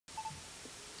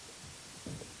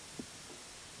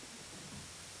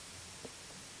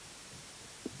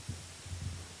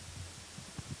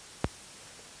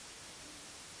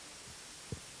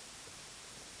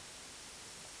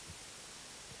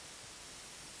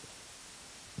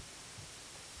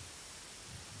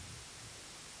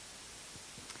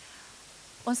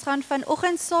Ons gaan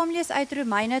vanoggend saam lees uit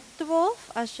Romeine 12,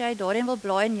 as jy daarin wil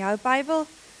blaai in jou Bybel.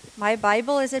 My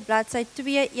Bybel is dit bladsy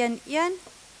 211.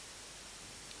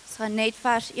 Ons gaan net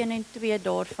vers 1 en 2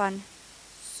 daarvan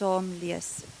saam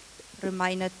lees.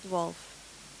 Romeine 12.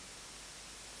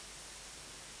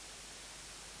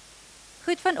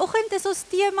 Goed, vanoggend is ons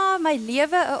tema my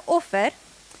lewe 'n offer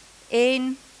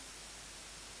en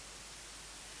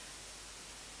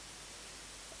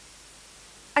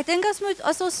ek dink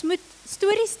as ons moet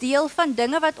stories deel van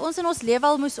dinge wat ons in ons lewe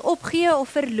al moes opgee of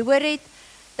verloor het,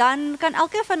 dan kan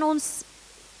elke van ons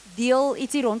deel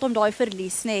ietsie rondom daai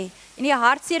verlies, nê. En die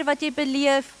hartseer wat jy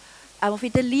beleef, of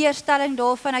die teleurstelling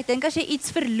daarvan, ek dink as jy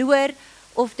iets verloor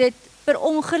of dit per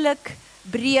ongeluk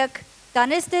breek,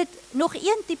 dan is dit nog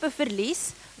een tipe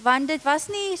verlies, want dit was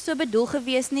nie so bedoel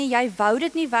gewees nie, jy wou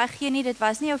dit nie weggee nie, dit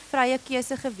was nie jou vrye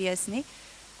keuse gewees nie.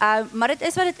 Maar dit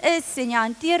is wat dit is, en jy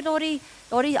hanteer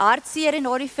daardie hartseer en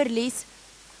daardie verlies.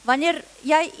 Wanneer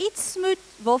jy iets moet,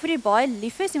 waarvoor jy baie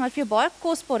lief is, en wat vir jou baie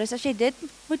kosbaar is, as jy dit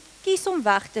moet kies om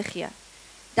weg te gee,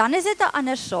 dan is dit 'n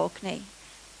ander saak, nê.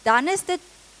 Dan is dit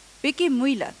bietjie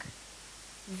moeilik,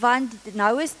 want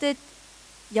nou is dit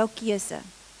jou keuse.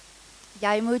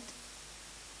 Jy moet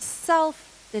self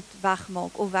dit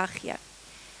wegmaak of weggee.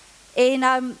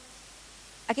 En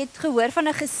ek het gehoor van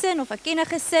 'n gesin, of ek ken 'n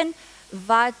gesin,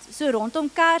 wat so rondom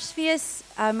Kersfees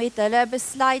met hulle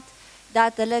besluit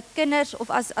dat hulle kinders, of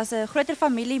as 'n groter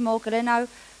familie maak hulle nou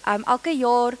elke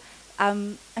jaar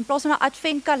in plaas van 'n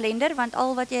adventkalender, want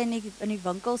al wat jy in die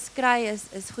winkels kry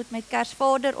is goed met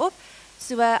Kersvader op.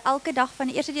 So elke dag van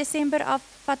die 1 Desember af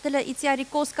vat hulle ietsie uit die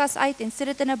koskas uit en sit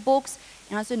dit in 'n boks,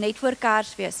 en dan so net voor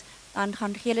Kersfees, dan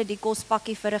gaan gee hulle die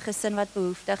kospakkie vir 'n gesin wat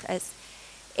behoeftig is.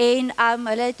 En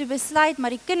hulle het toe besluit, maar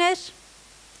die kinders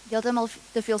heeltemal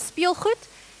te veel speelgoed,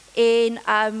 en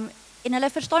hulle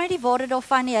verstaan nie die waarde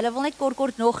daarvan nie, hulle wil net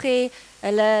kort nog hê,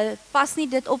 hulle pas nie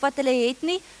dit op wat hulle het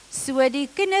nie, so die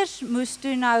kinders moes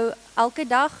toe nou elke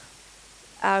dag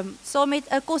saam met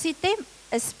 'n kossietem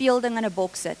 'n speelding in 'n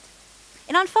boks sit.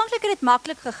 En aanvanklik het dit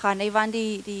maklik gegaan, hè, want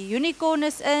die unicorn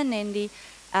is in, en die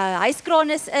huiskraan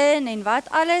is in, en wat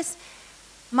alles,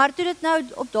 maar toe dit nou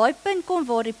op daai punt kom,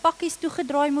 waar die pakkies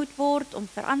toegedraai moet word, om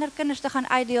vir ander kinders te gaan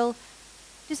uitdeel,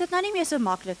 is dit nou nie meer so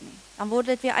maklik nie, dan word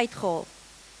dit weer uitgehaal.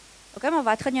 Oké, maar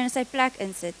wat gaan jy in sy plek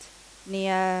insit? Nee,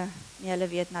 hulle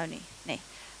weet nou nie. Nee.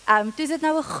 Toe is dit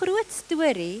nou 'n groot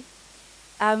storie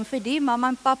vir die mamma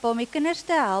en pappa om die kinders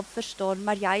te help verstaan,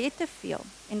 maar jy het te veel.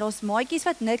 En daar's maatjies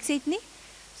wat niks het nie,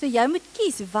 so jy moet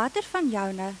kies, watter van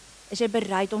joune is jy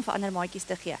bereid om vir ander maatjies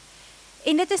te gee?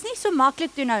 En dit is nie so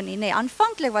maklik toe nou nie, nee,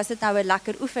 aanvanklik was dit nou 'n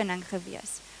lekker oefening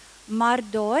gewees, maar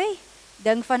daai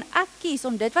ding van ek kies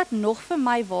om dit wat nog vir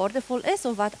my waardevol is,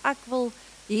 of wat ek wil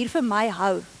hier vir my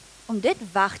hou, om dit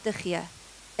weg te gee,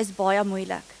 is baie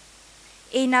moeilik.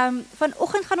 En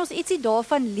vanoggend gaan ons ietsie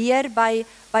daarvan leer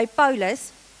by Paulus,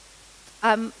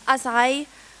 as hy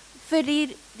vir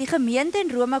die gemeente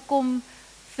in Rome kom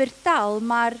vertel,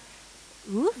 maar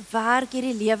hoe werk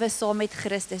hierdie lewe saam met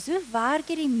Christus? Hoe werk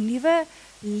hierdie nuwe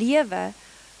lewe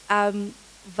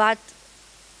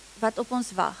wat op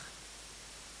ons wag?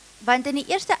 Want in die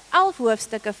eerste 11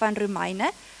 hoofstukke van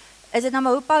Romeine, is dit nou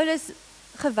maar hoe Paulus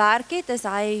gewerk het, is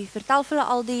hy vertel vir hulle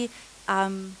al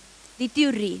die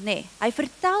teorie, nee. Hy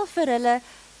vertel vir hulle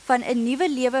van 'n nuwe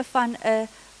lewe, van 'n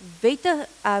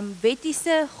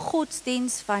wettiese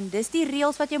godsdiens, van dis die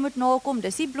reëls wat jy moet nakom,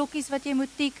 dis die blokkies wat jy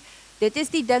moet tik, dit is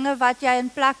die dinge wat jy in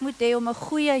plek moet hê om 'n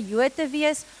goeie Jood te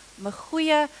wees, om 'n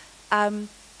goeie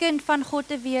kind van God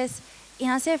te wees, en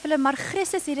dan sê hy vir hulle, maar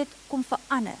Christus het dit kom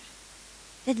verander.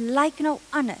 Dit lyk nou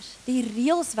anders, die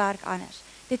reëls werk anders.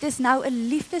 Dit is nou 'n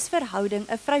liefdesverhouding,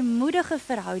 'n vrymoedige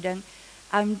verhouding,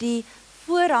 die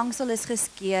voorhangsel is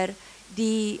geskeur,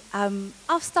 die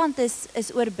afstand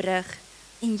is oorbrug,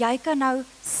 en jy kan nou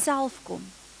self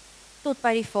kom tot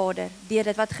by die Vader, deur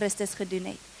dit wat Christus gedoen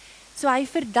het. So hy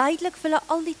verduidelik vir hulle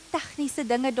al die tegniese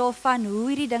dinge daarvan, hoe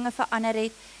hierdie dinge verander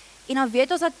het, en dan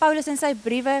weet ons dat Paulus in sy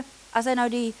briewe, as hy nou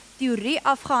die teorie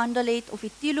afgehandel het, of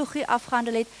die teologie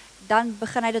afgehandel het, dan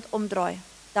begin hy dit omdraai.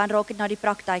 Dan raak dit na die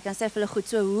praktyk, dan sê hy vir hulle, goed,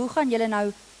 so hoe gaan julle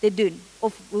nou dit doen?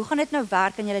 Of hoe gaan dit nou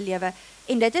werk in julle lewe?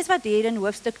 En dit is wat hier in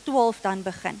hoofstuk 12 dan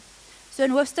begin. So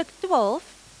in hoofstuk 12,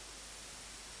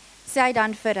 sê hy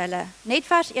dan vir hulle, net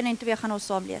vers 1 en 2 gaan ons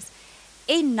saam lees.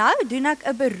 En nou doen ek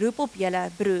 'n beroep op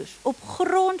julle, broers, op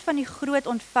grond van die groot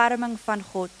ontferming van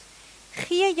God.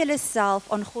 Gee julle self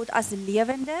aan God as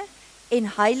lewende en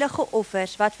heilige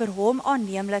offers, wat vir hom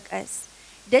aanneemlik is.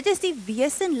 Dit is die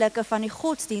wesenlike van die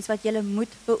godsdiens wat julle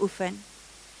moet beoefen.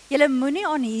 Julle moenie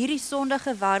aan hierdie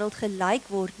sondige wêreld gelyk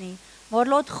word nie, maar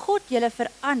laat God julle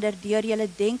verander deur julle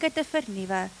denke te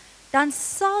vernuwe, dan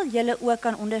sal julle ook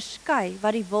kan onderskei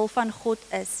wat die wil van God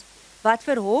is, wat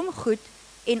vir hom goed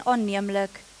en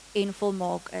aanneemlik en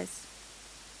volmaak is.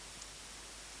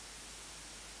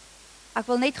 Ek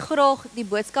wil net graag die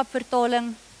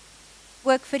boodskapvertaling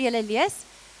ook vir julle lees.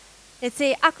 Dit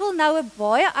sê, ek wil nou 'n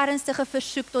baie ernstige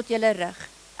versoek tot julle rig.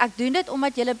 Ek doen dit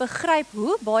omdat julle begryp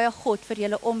hoe baie God vir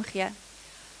julle omgee.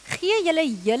 Gee julle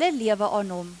hele lewe aan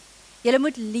hom. Julle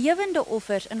moet lewende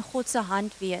offers in God se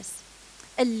hand wees.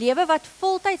 'n Lewe wat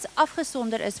voltyds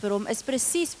afgesonder is vir hom, is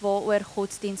presies waaroor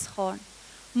godsdiens gaan.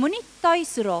 Moenie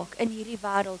tuis raak in hierdie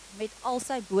wêreld met al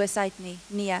sy boosheid nie.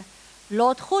 Nee,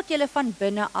 laat God julle van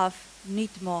binne af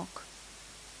nuut maak.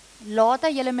 Laat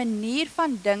hy julle manier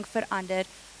van dink verander,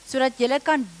 sodat julle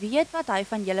kan weet wat hy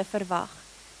van julle verwag.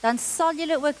 Dan sal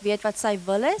julle ook weet wat sy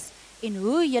wil is en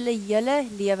hoe julle hele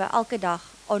lewe elke dag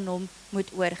aan hom moet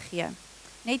oorgee.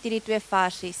 Net hierdie 2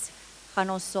 versies gaan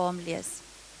ons saam lees.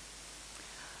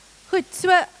 Goed, so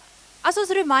as ons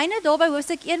Romeine daar by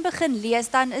hoofstuk 1 begin lees,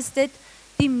 dan is dit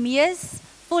die mees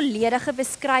volledige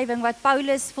beskrywing wat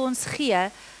Paulus vir ons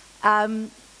gee,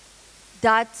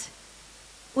 dat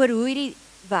oor hoe hierdie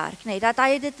werk, nee, dat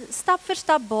hy dit stap vir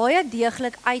stap baie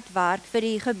deeglik uitwerk vir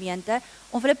die gemeente,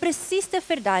 om vir hulle presies te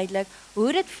verduidelik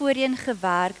hoe dit voorheen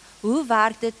gewerk, hoe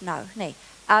werk dit nou, nee.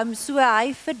 So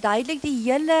hy verduidelik die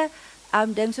hele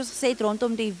ding, soos gesê het,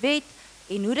 rondom die wet,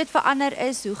 en hoe dit verander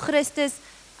is, hoe Christus,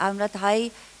 dat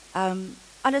hy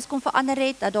alles kon verander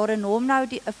het, dat daar in hom nou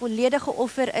 'n volledige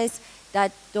offer is,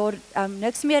 dat daar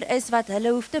niks meer is wat hulle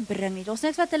hoef te bring nie. Daar's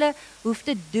niks wat hulle hoef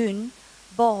te doen,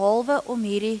 behalwe om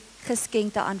hierdie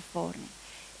geskenk te aanvaar nie.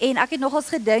 En ek het nogals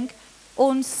gedink,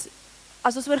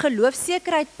 as ons oor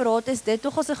geloofsekerheid praat, is dit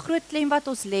nogals 'n groot klem wat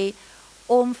ons lê,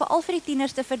 om veral vir die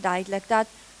tieners te verduidelik, dat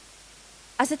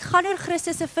as dit gaan oor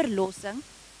Christus se verlossing,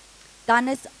 dan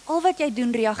is al wat jy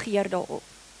doen, reageer daarop.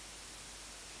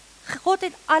 God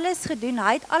het alles gedoen,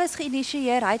 hy het alles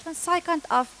geïnisieer, hy het van sy kant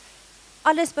af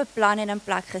alles beplan en in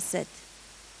plek gesit.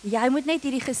 Jy moet net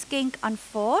hierdie geskenk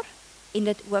aanvaar en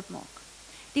dit oopmaak.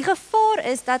 Die gevaar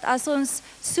is dat as ons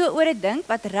so oor dit dink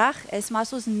wat reg is, maar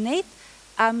as ons net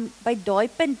by daai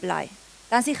punt bly,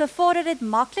 dan is die gevaar dat dit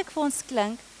maklik vir ons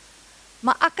klink,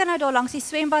 maar ek kan nou daar langs die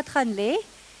swembad gaan lê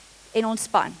en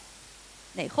ontspan.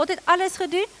 Nee, God het alles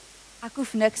gedoen, ek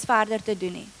hoef niks verder te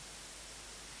doen nie.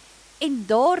 En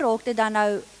daar raak dit dan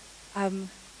nou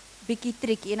bietjie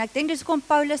tricky, en ek dink dis kom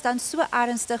Paulus dan so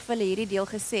ernstig vir hulle hierdie deel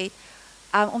gesê het,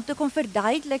 om te kom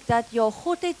verduidelik dat ja,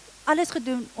 God het alles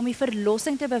gedoen om die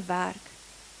verlossing te bewerk,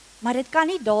 maar dit kan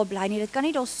nie daar bly nie, dit kan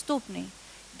nie daar stop nie,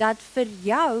 dat vir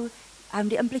jou,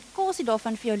 die implikasie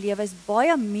daarvan vir jou lewe is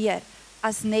baie meer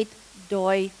as net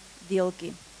daai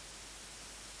deeltjie.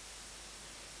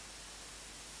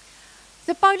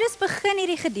 So Paulus begin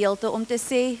hierdie gedeelte om te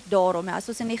sê daarom, as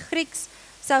ons in die Grieks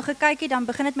sou gekyk het, dan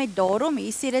begin dit met daarom,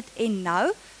 hier sê dit en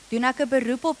nou, doen ek 'n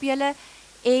beroep op julle,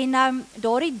 en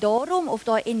daardie daarom, of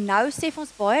daai en nou sê vir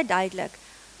ons baie duidelik,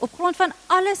 op grond van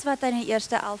alles wat hy in die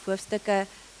eerste 11 hoofstukke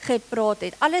gepraat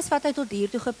het, alles wat hy tot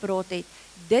hiertoe gepraat het,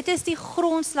 dit is die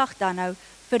grondslag dan nou,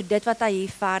 vir dit wat hy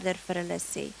hier verder vir hulle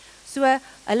sê. So,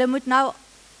 hulle moet nou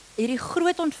hierdie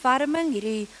groot ontferming,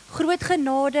 hierdie groot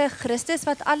genade, Christus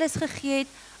wat alles gegee het,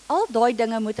 al daai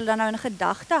dinge moet hulle dan nou in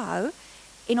gedagte hou,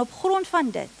 en op grond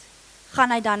van dit,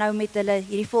 gaan hy dan nou met hulle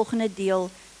hierdie volgende deel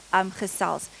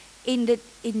gesels. En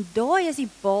daai is die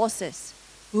basis,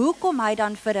 hoekom hy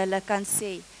dan vir hulle kan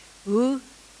sê, hoe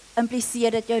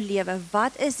impliseer dit jou lewe,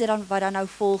 wat is dit dan wat dan nou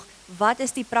volg, wat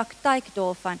is die praktyk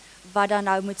daarvan, wat dan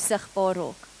nou moet sigbaar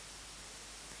raak.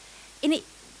 En die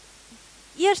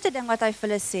eerste ding wat hy vir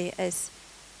hulle sê is,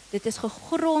 dit is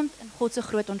gegrond in God se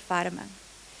groot ontferming.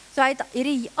 So hy het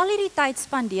al hierdie tyd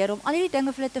spandeer om al hierdie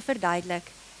dinge vir hulle te verduidelik,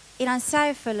 en dan sê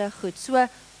hy vir hulle goed, so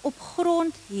op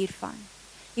grond hiervan,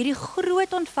 hierdie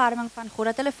groot ontferming van God,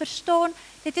 dat hulle verstaan,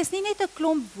 dit is nie net 'n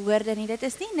klomp woorde nie, dit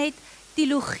is nie net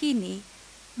teologie nie,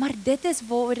 maar dit is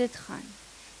waaroor dit gaan.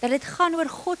 Dat dit gaan oor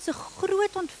God se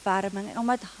groot ontferming, en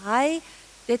omdat hy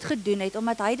dit gedoen het,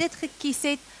 omdat hy dit gekies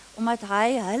het, omdat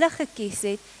hy hulle gekies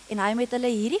het, en hy met hulle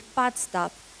hierdie pad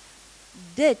stap,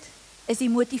 dit is die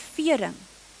motivering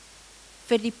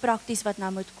vir die prakties wat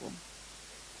nou moet kom.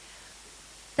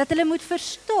 Dat hulle moet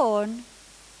verstaan,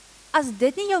 as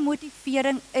dit nie jou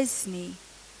motivering is nie,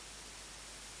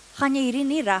 gaan jy hierdie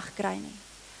nie reg kry nie.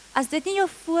 As dit nie jou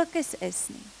fokus is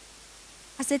nie,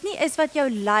 as dit nie is wat jou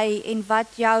lei en wat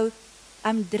jou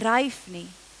dryf nie,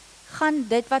 gaan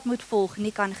dit wat moet volg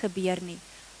nie kan gebeur nie.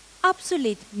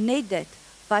 Absoluut net dit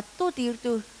wat tot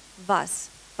hiertoe was,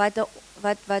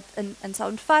 wat in sy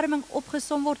ontferming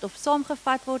opgesom word of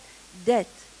saamgevat word, dit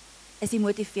is die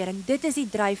motivering, dit is die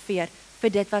dryfveer vir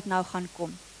dit wat nou gaan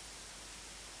kom.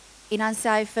 En dan sê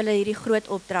hy vir hulle hierdie groot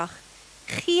opdrag: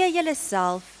 gee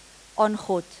julleself aan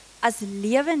God as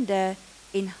lewende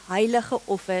en heilige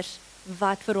offers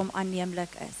wat vir hom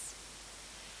aanneemlik is.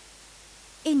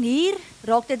 En hier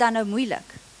raak dit dan nou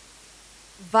moeilik,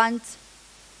 want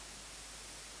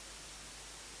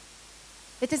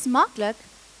dit is maklik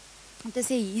om te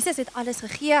sê Jesus het alles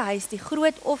gegee, hy is die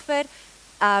groot offer,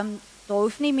 daar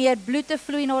hoef nie meer bloed te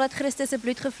vloei nadat Christus se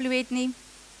bloed gevloei het nie.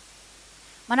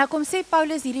 Maar nou kom sê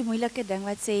Paulus hierdie moeilike ding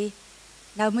wat sê,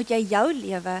 nou moet jy jou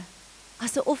lewe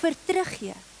as 'n offer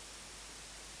teruggee.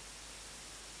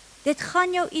 Dit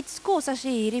gaan jou iets kos as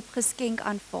jy hierdie geskenk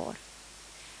aanvaar.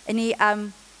 In die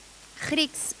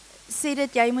Grieks sê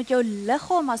dit jy moet jou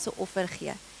liggaam as 'n offer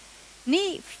gee.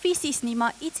 Nie fisies nie,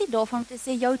 maar ietsie daarvan om te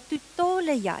sê jou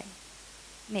totale jy.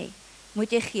 Nee,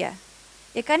 moet jy gee.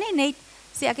 Jy kan nie net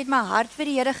sê ek het my hart vir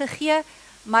die Here gegee,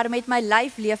 maar met my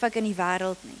lyf leef ek in die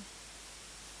wêreld nie.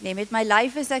 Nee, met my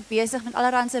lyf is ek besig met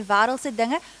allerlei wêreldse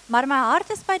dinge, maar my hart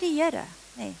is by die Here.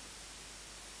 Nee.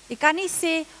 Jy kan nie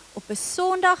sê op 'n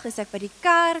Sondag is ek by die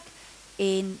kerk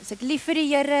en is ek lief vir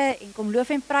die Here en kom loof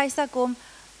en prys ek hom,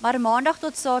 maar Maandag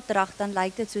tot Saterdag dan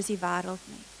lyk dit soos die wêreld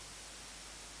nie.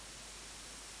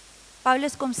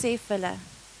 Paulus kom sê vir hulle,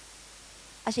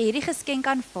 as jy hierdie geskenk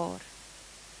aanvaar,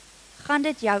 gaan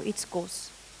dit jou iets kos.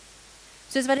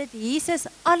 Soos wat dit Jesus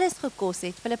alles gekos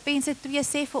het. Filippense 2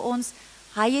 sê vir ons,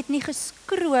 hy het nie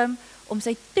geskroom om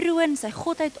sy troon, sy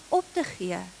godheid op te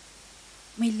gee,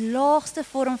 om die laagste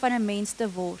vorm van 'n mens te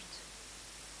word,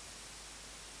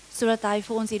 sodat hy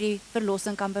vir ons hierdie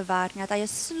verlossing kan bewerk, dat hy 'n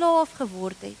slaaf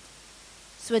geword het,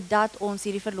 sodat ons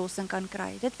hierdie verlossing kan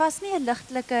kry. Dit was nie 'n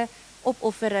ligtelike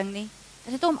opoffering nie,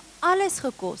 dit het hom alles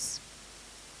gekos.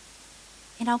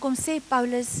 En dan kom sê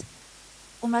Paulus,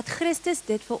 omdat Christus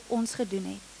dit vir ons gedoen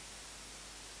het,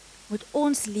 moet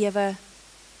ons lewe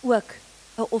ook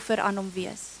 'n offer aan hom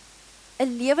wees.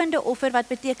 'n lewende offer wat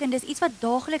beteken dis iets wat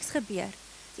daagliks gebeur.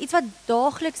 Iets wat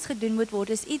daagliks gedoen moet word,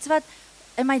 is iets wat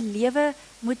in my lewe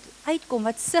moet uitkom,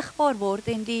 wat sigbaar word,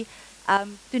 en die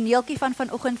toneeltjie van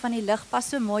vanoggend van die lig pas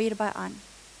so mooi hierby aan.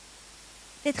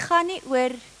 Dit gaan nie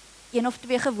oor 1 of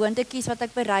 2 gewoontetjies wat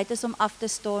ek bereid is om af te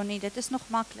staan nie, dit is nog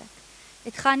maklik.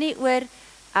 Dit gaan nie oor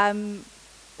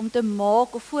om te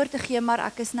maak of voor te gee, maar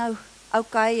ek is nou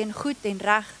okay en goed en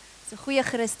reg, is 'n goeie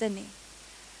Christen nie.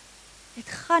 Dit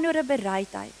gaan oor 'n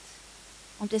bereidheid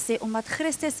om te sê, omdat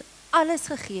Christus alles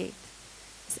gegee het,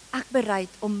 is ek bereid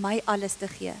om my alles te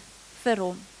gee vir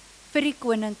hom, vir die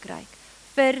koninkryk,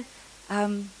 vir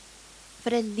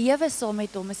 'n lewe saam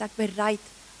met hom, is ek bereid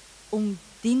om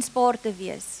diensbaar te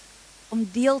wees, om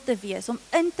deel te wees, om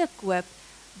in te koop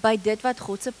by dit wat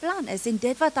God se plan is, en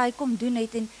dit wat hy kom doen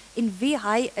het, en wie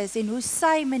hy is, en hoe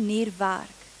sy manier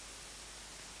werk.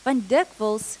 Want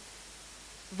dikwels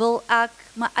wil ek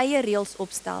my eie reëls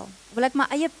opstel, wil ek my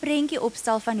eie prentjie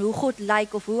opstel van hoe God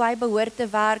lyk, of hoe hy behoort te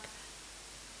werk,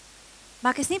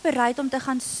 maar ek is nie bereid om te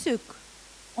gaan soek,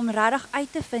 om regtig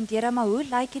uit te vind, Here, maar hoe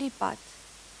lyk hierdie pad?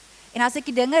 En as ek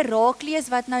die dinge raak lees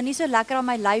wat nou nie so lekker aan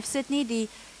my lyf sit nie,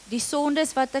 die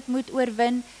sondes wat ek moet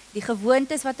oorwin, die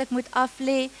gewoontes wat ek moet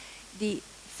aflê, die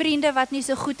vriende wat nie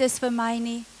so goed is vir my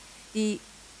nie, die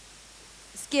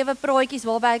skewe praatjies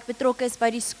waarby ek betrokke is by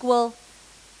die skool.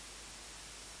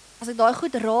 As ek daai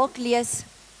goed raak lees,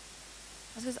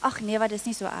 as ek sê, ag nee, wat is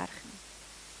nie so erg nie.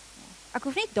 Ek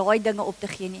hoef nie daai dinge op te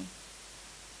gee nie.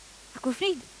 Ek hoef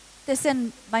nie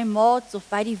tussen my maats of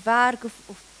by die werk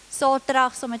of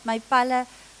Saterdag saam met my pelle,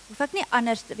 hoef ek nie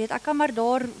anders te weet, ek kan maar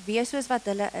daar wees soos wat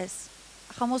hulle is.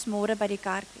 Ek gaan mos môre by die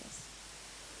kerk wees.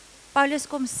 Paulus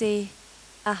kom sê,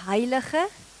 'n heilige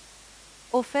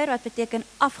offer, wat beteken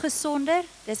afgesonder,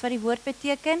 dis wat die woord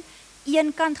beteken,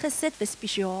 eenkant gesit vir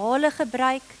spesiale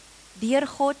gebruik deur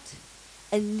God,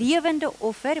 'n lewende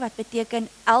offer, wat beteken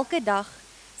elke dag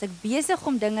is ek besig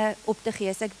om dinge op te gee,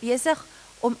 is ek besig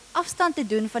om afstand te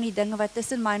doen van die dinge wat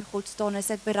tussen my en God staan, is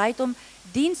ek bereid om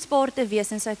diensbaar te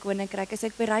wees in sy koninkryk, is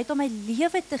ek bereid om my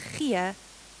lewe te gee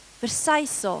vir sy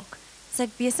saak, is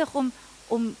ek besig om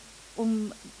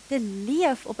te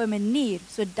leef op 'n manier,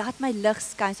 sodat my lig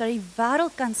skyn, sodat die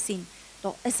wêreld kan sien,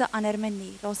 daar is 'n ander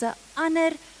manier, daar's 'n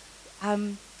ander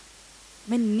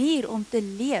manier om te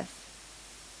leef,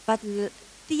 wat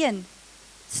teen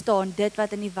staan dit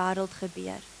wat in die wêreld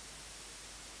gebeur.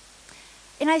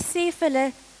 En hy sê vir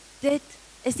hulle, dit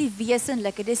is die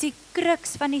wesenlike, dis die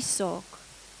kruks van die saak.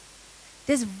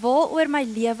 Dis waaroor my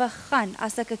lewe gaan,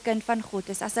 as ek 'n kind van God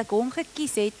is, as ek hom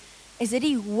gekies het, is dit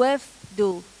die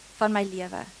hoofdoel van my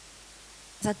lewe.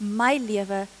 Is dat my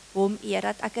lewe hom eer,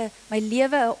 dat my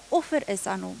lewe 'n offer is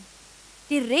aan hom.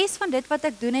 Die res van dit wat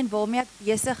ek doen en waarmee ek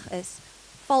besig is,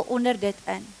 val onder dit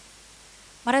in.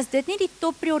 Maar as dit nie die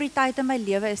topprioriteit in my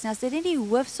lewe is nie, as dit nie die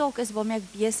hoofsaak is waarmee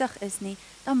ek besig is nie,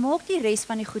 dan maak die res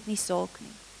van die goed nie saak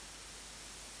nie.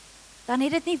 Dan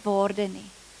het dit nie waarde nie,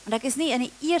 want ek is nie in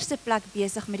die eerste plek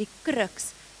besig met die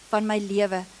kruks van my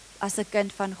lewe as 'n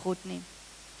kind van God nie.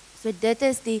 So dit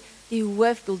is die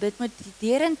hoofdoel, dit moet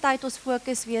derentyd ons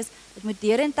fokus wees, dit moet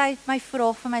derentyd my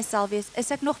vraag vir myself wees,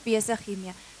 is ek nog besig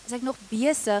hiermee? Is ek nog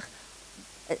besig,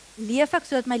 leef ek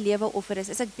sodat my lewe offer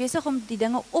is ek besig om die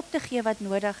dinge op te gee wat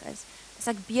nodig is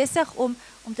ek besig om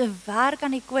te werk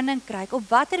aan die koninkryk, op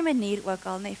watter manier ook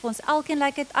al, nee, vir ons elkeen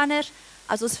lyk dit anders,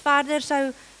 as ons verder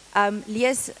sou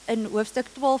lees in hoofstuk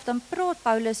 12, dan praat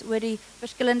Paulus oor die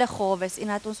verskillende gawes, en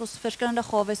dat ons verskillende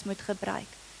gawes moet gebruik.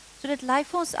 So dit lyk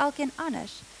vir ons elkeen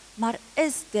anders, maar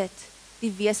is dit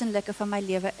die wesenlike van my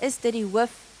lewe? Is dit die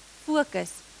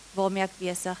hooffokus waarmee ek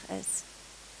besig is?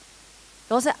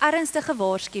 Daar's 'n ernstige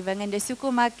waarskuwing, en dis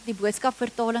hoekom ek die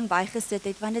boodskapvertaling bygesit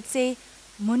het, want dit sê,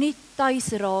 moenie tuis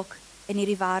raak in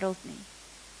hierdie wêreld nie.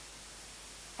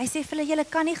 Hy sê vir hulle, julle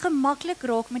kan nie gemaklik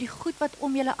raak met die goed wat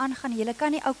om julle aangaan, julle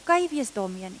kan nie okay wees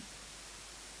daarmee nie.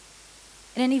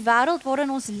 En in die wêreld waarin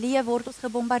ons leef, word ons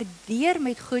gebombardeer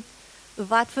met goed,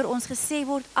 wat vir ons gesê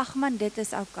word, ag man, dit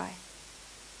is okay.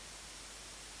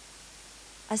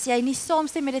 As jy nie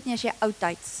saamstem met dit nie, as jy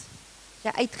oudtyds, as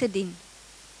jy uitgedien.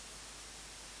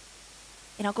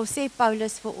 En dan kom sê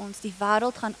Paulus vir ons, die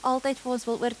wêreld gaan altyd vir ons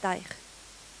wil oortuig,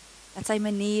 dat sy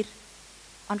manier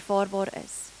aanvaarbaar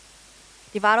is.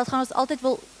 Die wêreld gaan ons altyd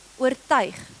wil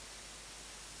oortuig,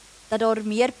 dat daar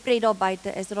meer pret daar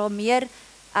buite is, dat daar meer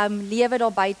lewe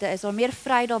daar buite is, daar meer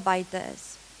vry daar buite is.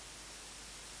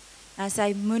 En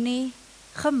sy moenie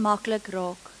gemaklik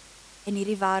raak in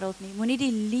hierdie wêreld nie, moenie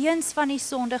die leuns van die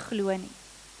sonde glo nie.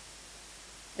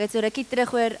 Ek het so rukkie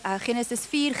terug oor Genesis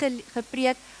 4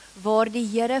 gepreek, waar die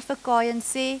Here vir Kain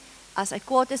sê, as hy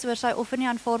kwaad is oor sy offer nie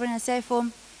aanvaarbaar nie, dan sê hy vir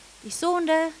hom, die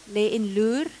sonde lê en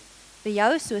loer vir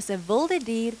jou soos 'n wilde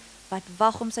dier wat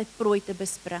wag om sy prooi te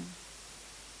bespring.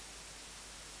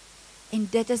 En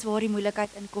dit is waar die moeilikheid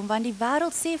inkom, want die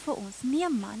wêreld sê vir ons, nee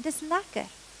man, dis lekker.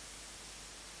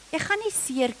 Jy gaan nie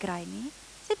seer kry nie,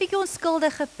 dis 'n bietjie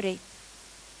onskuldige pret.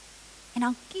 En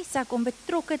dan kies ek om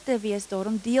betrokke te wees daar,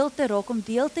 om deel te raak, om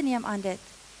deel te neem aan dit.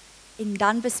 En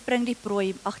dan bespring die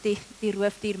prooi, die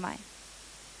roofdier my.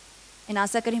 En dan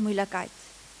is ek in die moeilikheid.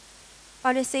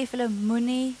 Paulus sê vir hulle,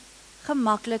 moenie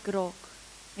gemaklik raak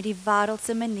met die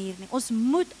wêreldse manier nie. Ons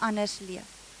moet anders leef.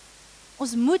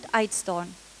 Ons moet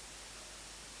uitstaan.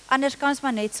 Anders kan ons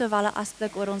maar net so wel 'n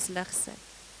asblik oor ons lig sit.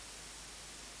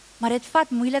 Maar dit vat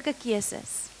moeilike keuses.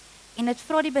 En dit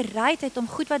vra die bereidheid om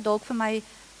goed wat dalk vir my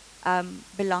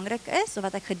belangrik is, of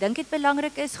wat ek gedink het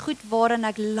belangrik is, goed waarin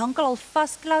ek lankal al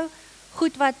vasklou,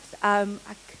 goed wat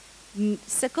ek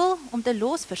sukkel om te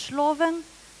los, verslawing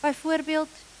byvoorbeeld,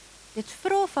 dit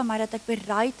vra van my dat ek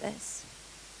bereid is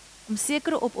om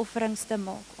sekere opofferings te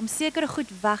maak, om sekere goed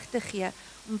weg te gee,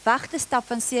 om weg te stap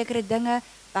van sekere dinge,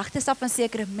 weg te stap van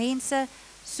sekere mense,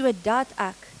 sodat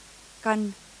ek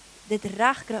kan dit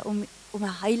regkry om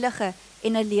 'n heilige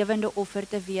en 'n lewende offer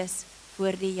te wees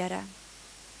voor die Here.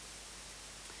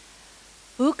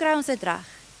 Hoe kry ons dit reg?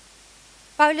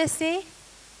 Paulus sê,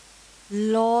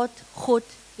 laat God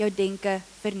jou denke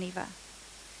vernuwe.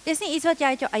 Dis nie iets wat jy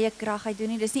uit jou eie krag uit doen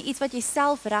nie, dis nie iets wat jy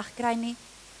self reg kry nie.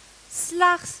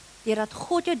 Slegs deurdat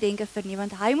God jou denke vernuwe,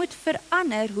 want hy moet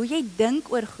verander hoe jy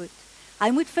dink oor goed. Hy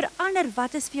moet verander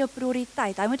wat is vir jou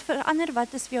prioriteit, hy moet verander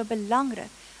wat is vir jou belangrik.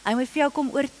 Hy moet vir jou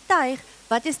kom oortuig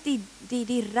wat is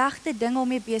die regte dinge om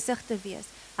mee besig te wees.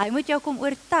 Hy moet jou kom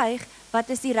oortuig wat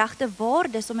is die regte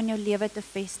waardes om in jou lewe te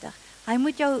vestig. Hy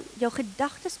moet jou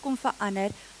gedagtes kom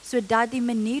verander, sodat die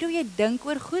manier hoe jy dink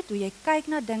oor goed, hoe jy kyk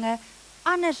na dinge,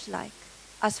 anders lyk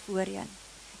as voorheen.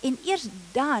 En eers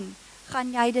dan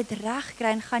gaan jy dit reg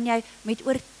kry en gaan jy met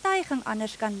oortuiging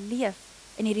anders kan leef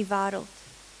in hierdie wêreld.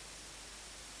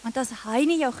 Want as hy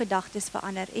nie jou gedagtes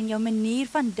verander en jou manier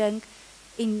van dink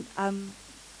en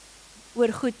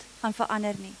oor goed gaan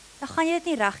verander nie, dan gaan jy dit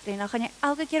nie reg kry, dan gaan jy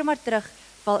elke keer maar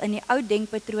terugval in die ou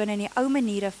denkpatrone en die ou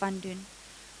maniere van doen.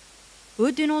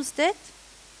 Hoe doen ons dit?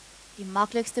 Die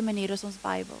maklikste manier is ons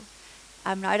Bybel.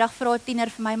 Nou dag vra 'n tiener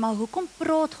vir my, maar hoekom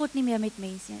praat God nie meer met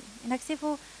mense nie? En ek sê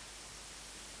vir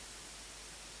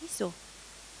hierso.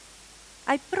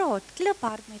 Hy praat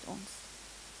kliphard met ons.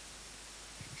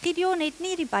 Gideon het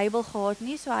nie die Bybel gehad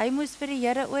nie, so hy moes vir die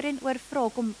Here oor en oor vra,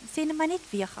 kom sê net maar net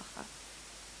weer gaga.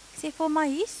 Ek sê vir hom, maar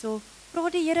hierso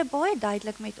praat die Here baie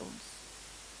duidelik met ons.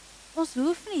 Ons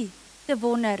hoef nie te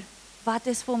wonder wat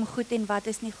is vir hom goed en wat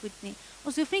is nie goed nie.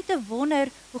 Ons hoef nie te wonder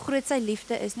hoe groot sy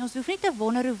liefde is nie. Ons hoef nie te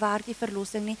wonder hoe werk die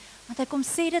verlossing nie, want hy kom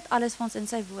sê dit alles vir ons in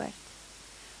sy woord.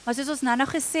 Maar soos ons nou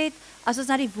gesê het, as ons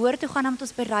na die woord toe gaan, dan moet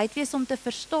ons bereid wees om te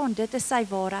verstaan, dit is sy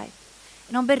waarheid.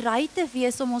 En om bereid te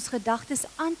wees om ons gedagtes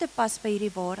aan te pas by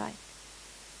hierdie waarheid.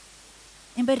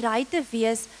 En bereid te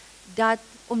wees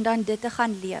om dan dit te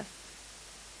gaan leef.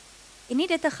 En nie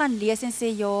dit te gaan lees en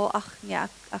sê, ja, ag nee,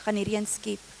 ek gaan hierheen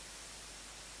skiep.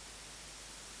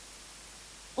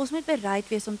 Ons moet bereid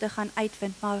wees om te gaan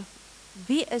uitvind, maar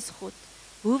wie is God?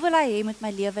 Hoe wil hy hê met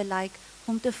my lewe lyk,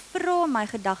 om te vra my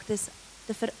gedagtes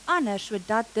te verander,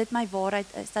 sodat dit my waarheid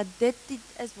is, dat dit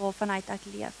is waarvan uit ek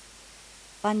leef.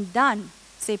 Want dan,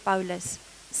 sê Paulus,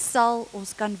 sal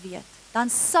ons kan weet, dan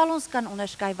sal ons kan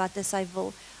onderskei wat is sy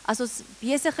wil. As ons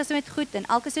besig is met goed, in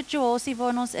elke situasie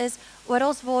waarin ons is,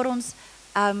 oral waar ons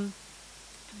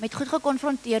met goed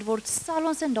gekonfronteer word, sal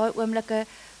ons in daai oomblikke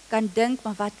kan dink,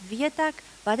 maar wat weet ek,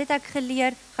 wat het ek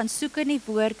geleer, gaan soek in die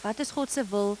woord, wat is God se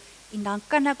wil, en dan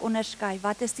kan ek onderskei,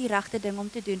 wat is die regte ding om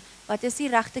te doen, wat is die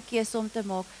regte keuse om te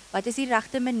maak, wat is die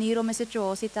regte manier om 'n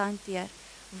situasie te hanteer,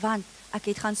 want ek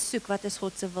het gaan soek, wat is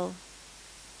God se wil,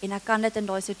 en ek kan dit in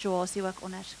daai situasie ook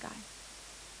onderskei.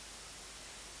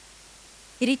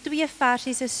 Hierdie 2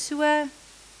 versies is so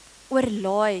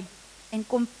oorlaai en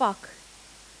kompak,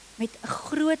 met 'n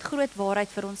groot waarheid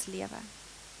vir ons lewe.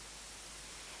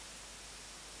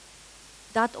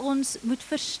 Dat ons moet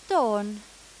verstaan,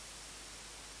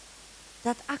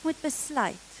 dat ek moet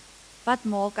besluit, wat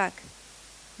maak ek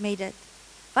met dit?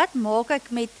 Wat maak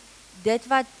ek met dit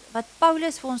wat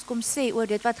Paulus vir ons kom sê oor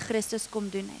dit wat Christus kom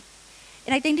doen het?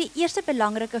 En ek dink die eerste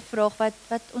belangrike vraag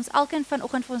wat ons elkeen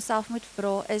vanoggend vir onsself moet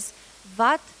vra is,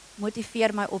 wat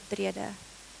motiveer my optrede?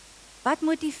 Wat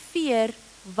motiveer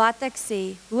wat ek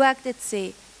sê, hoe ek dit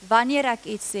sê, wanneer ek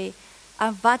iets sê,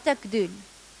 en wat ek doen?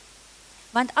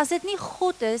 Want as dit nie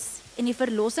God is en die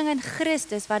verlossing in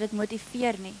Christus wat dit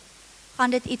motiveer nie, gaan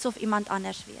dit iets of iemand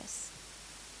anders wees.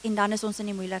 En dan is ons in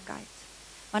die moeilikheid.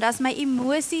 Want as my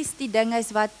emosies die ding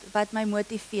is wat my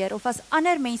motiveer, of as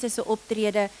ander mense se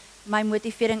optrede my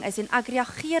motivering is, en ek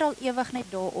reageer al ewig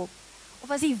net daarop,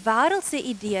 of as die wêreld se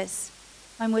idees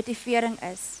my motivering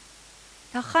is,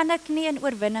 dan gaan ek nie in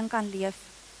oorwinning kan leef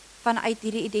vanuit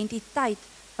hierdie identiteit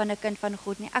van 'n kind van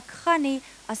God nie. Ek gaan nie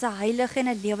as 'n heilige en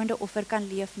 'n lewende offer kan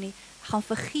leef nie. Ek gaan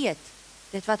vergeet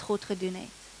dit wat God gedoen het.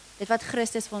 Dit wat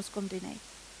Christus vir ons kom doen het.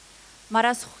 Maar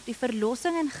as die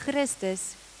verlossing in Christus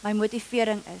my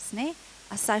motivering is, nê?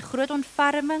 As sy groot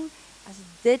ontferming, as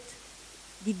dit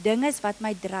die ding is wat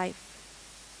my dryf,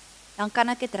 dan kan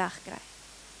ek dit regkry.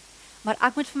 Maar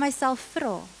ek moet vir myself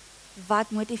vra,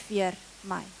 wat motiveer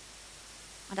my?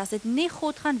 Want as dit nie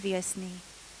God gaan wees nie,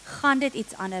 gaan dit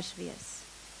iets anders wees.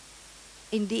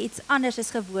 En die iets anders is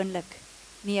gewoonlik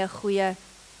nie 'n goeie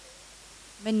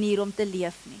manier om te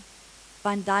leef nie.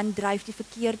 Want dan dryf die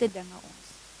verkeerde dinge ons.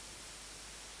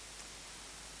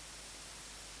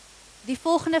 Die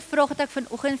volgende vraag wat ek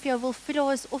vanoggend vir jou wil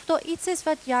vra is, of daar iets is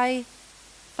wat jy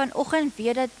vanoggend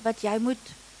weet dat wat jy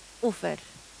moet offer,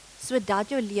 sodat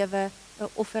jou lewe 'n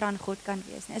offer aan God kan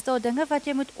wees. Is daar dinge wat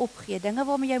jy moet opgee, dinge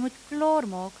waarmee jy moet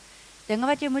klaarmaak, dinge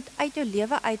wat jy moet uit jou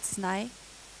lewe uitsny,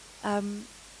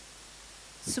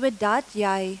 sodat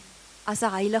jy as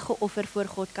 'n heilige offer voor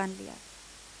God kan leef.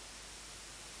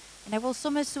 En ek wil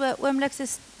sommer so 'n oomblik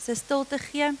se stilte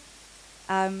gee,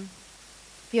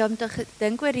 vir jou om te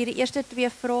dink oor hierdie eerste 2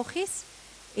 vragies,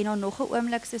 en dan nog 'n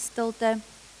oomblik se stilte,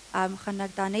 gaan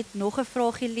ek dan net nog 'n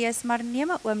vragie lees, maar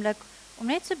neem 'n oomblik om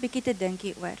net so 'n bietjie te dink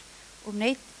hieroor, om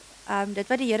net dit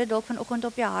wat die Here dalk vanoggend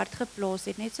op jou hart geplaas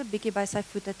het, net so 'n bietjie by sy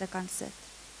voete te kan sit.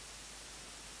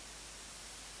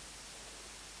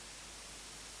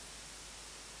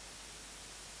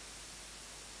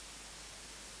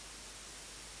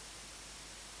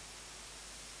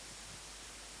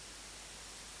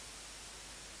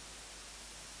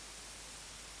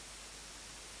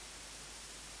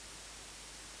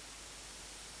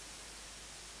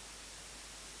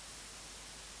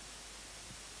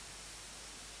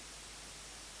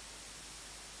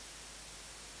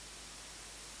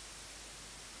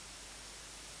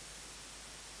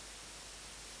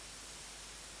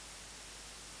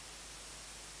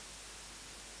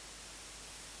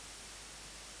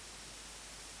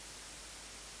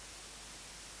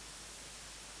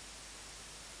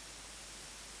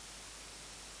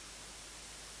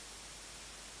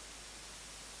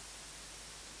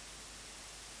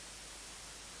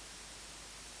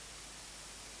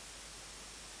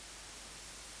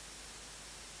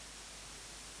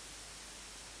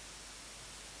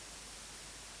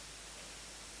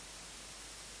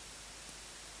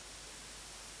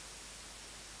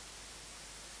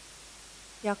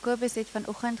 Jakobus het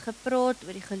vanoggend gepraat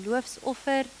oor die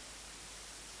geloofsoffer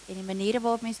en die maniere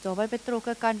waarop mens daarbey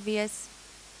betrokke kan wees.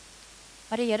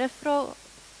 Maar die Here vra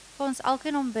vir ons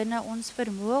elkeen om binne ons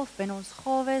vermoë of binne ons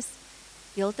gawes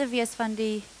deel te wees van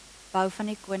die bou van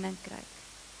die koninkryk.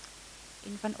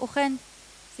 En vanoggend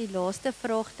is die laaste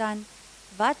vraag dan,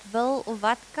 wat wil of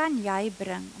wat kan jy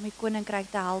bring om die koninkryk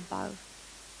te help bou?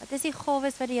 Wat is die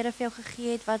gawes wat die Here vir jou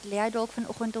gegee het? Wat lê hy dalk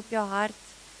vanoggend op jou hart?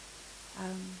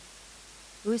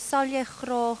 Hoe sal jy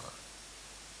graag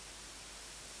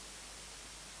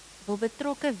wil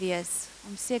betrokke wees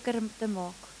om seker te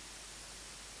maak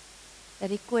dat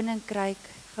die koninkryk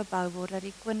gebou word, dat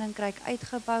die koninkryk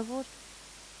uitgebou word?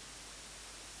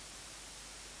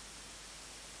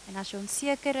 En as jy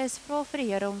onseker is, vra vir die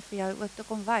Here om vir jou ook te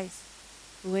kom wys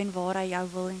hoe en waar hy jou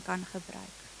wil en kan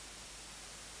gebruik.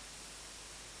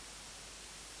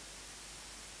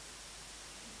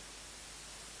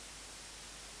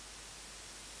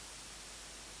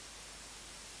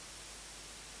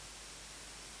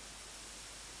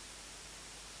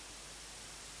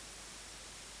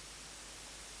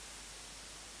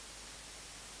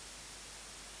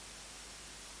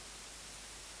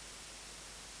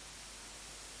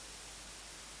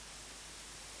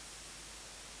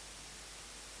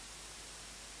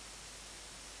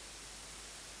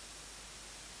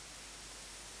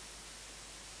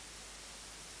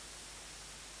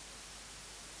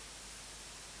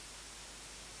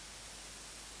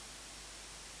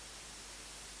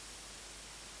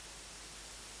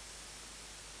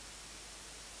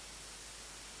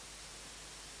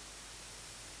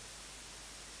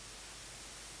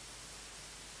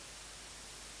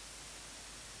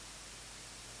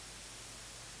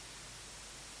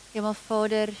 Hemel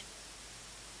Vader,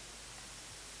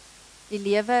 die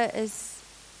lewe is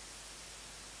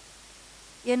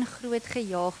een groot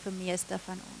gejaag vir meeste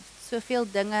van ons. Soveel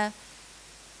dinge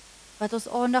wat ons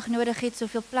aandag nodig het,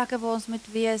 soveel plekke waar ons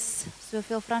moet wees,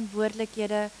 soveel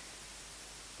verantwoordelikhede,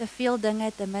 te veel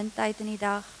dinge, te min tyd in die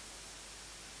dag.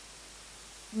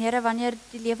 En Here, wanneer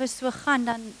die lewe so gaan,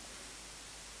 dan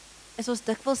is ons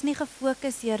dikwels nie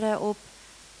gefokus, Here, op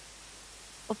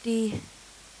die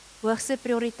hoogste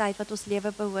prioriteit wat ons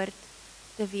lewe behoort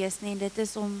te wees nie, en dit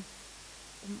is om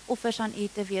offers aan U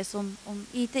te wees, om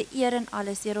U te eer in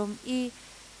alles, Here, om U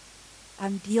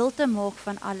deel te maak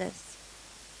van alles.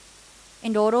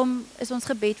 En daarom is ons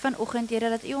gebed vanoggend, Here,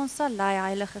 dat U ons sal lei,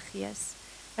 Heilige Gees,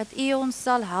 dat U ons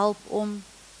sal help om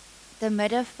te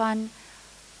midde van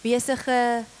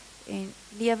besige en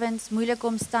lewens, moeilike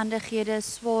omstandighede,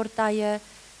 swaar tye,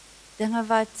 dinge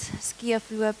wat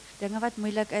skeef loop, dinge wat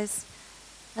moeilik is,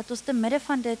 dat ons te midde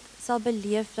van dit sal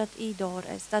beleef dat U daar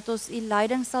is, dat ons U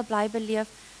leiding sal bly beleef,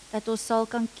 dat ons sal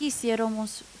kan kies, Here, om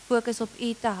ons fokus op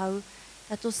U te hou,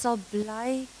 dat ons sal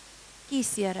bly kies,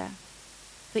 Here,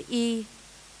 vir U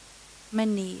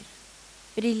manier,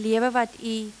 vir die lewe wat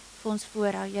U vir ons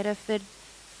voorhou, Here, vir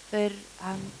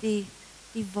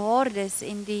die waardes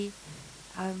en die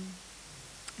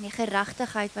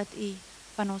geregtigheid wat U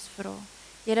van ons vra.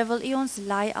 Here, wil U ons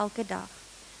lei elke dag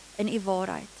in U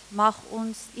waarheid. Mag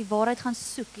ons U waarheid gaan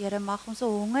soek, Here, mag ons 'n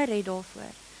honger hê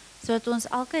daarvoor, sodat ons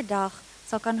elke dag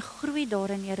sal kan groei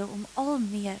daarin, Here, om al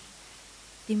meer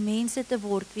die mense te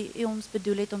word wie U ons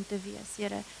bedoel het om te wees,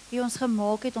 Here, wie ons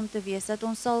gemaak het om te wees, dat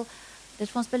ons dit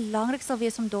vir ons belangrik sal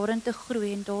wees om daarin te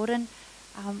groei en daarin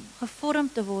gevorm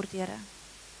te word, Here.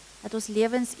 Dat ons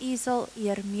lewens U sal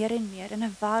eer meer en meer in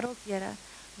 'n wêreld, Here,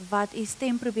 wat U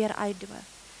stem probeer uitdoof,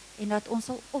 en dat ons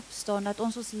sal opstaan, dat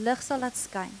ons lig sal laat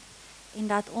skyn, en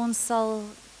dat ons sal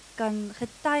kan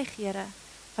getuig, Here,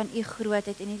 van U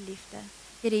grootheid en U liefde.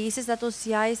 Here Jesus, dat ons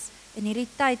juis in hierdie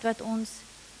tyd wat ons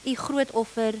U groot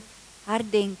offer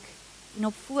herdenk en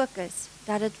op fokus,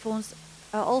 dat dit vir ons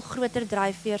 'n al groter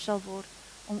dryfveer sal word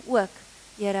om ook,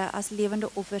 Here, as lewende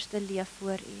offers te leef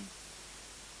voor U.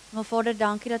 Maar Vader,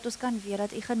 dankie dat ons kan weet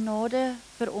dat U genade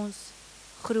vir ons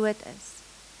groot is.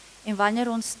 En wanneer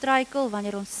ons struikel,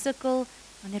 wanneer ons sukkel,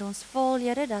 wanneer ons faal,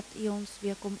 Here, dat U ons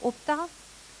weer kom optel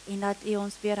en dat U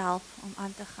ons weer help om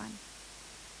aan te gaan.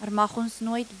 Maar mag ons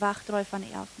nooit wegdraai van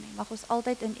U af nie. Mag ons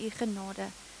altyd in U genade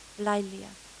bly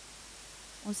leef.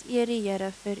 Ons eer U,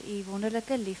 Here, vir U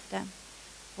wonderlike liefde,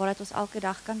 waaruit ons elke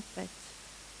dag kan put.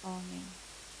 Amen.